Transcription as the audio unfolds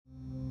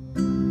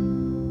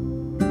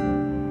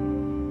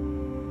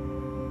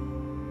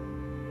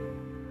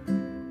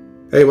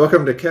Hey,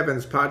 welcome to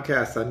Kevin's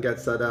podcast on Get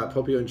Set Up.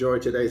 Hope you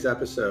enjoyed today's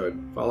episode.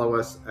 Follow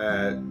us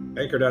at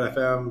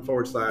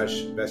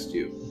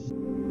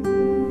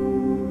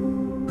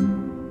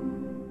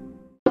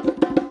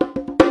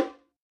anchor.fm/bestu.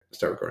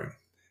 Start recording.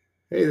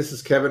 Hey, this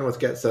is Kevin with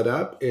Get Set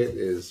Up. It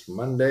is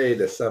Monday,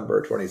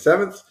 December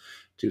 27th,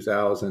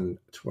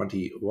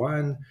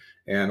 2021,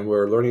 and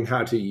we're learning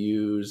how to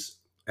use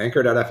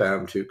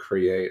anchor.fm to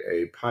create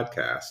a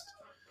podcast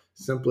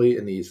simply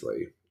and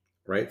easily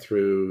right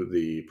through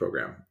the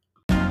program.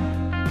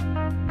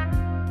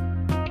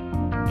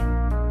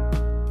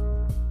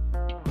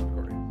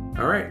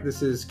 All right,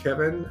 this is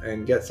Kevin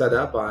and Get Set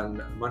Up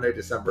on Monday,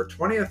 December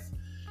 20th,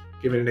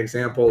 giving an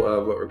example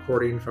of what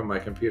recording from my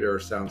computer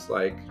sounds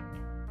like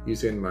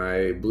using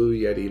my Blue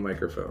Yeti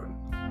microphone.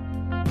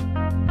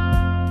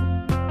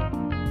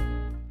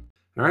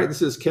 All right,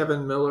 this is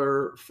Kevin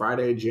Miller,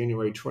 Friday,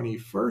 January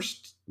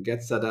 21st.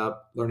 Get Set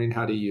Up, learning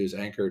how to use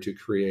Anchor to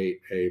create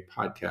a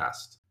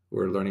podcast.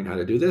 We're learning how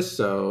to do this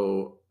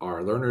so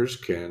our learners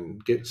can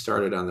get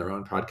started on their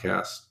own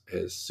podcast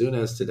as soon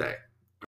as today.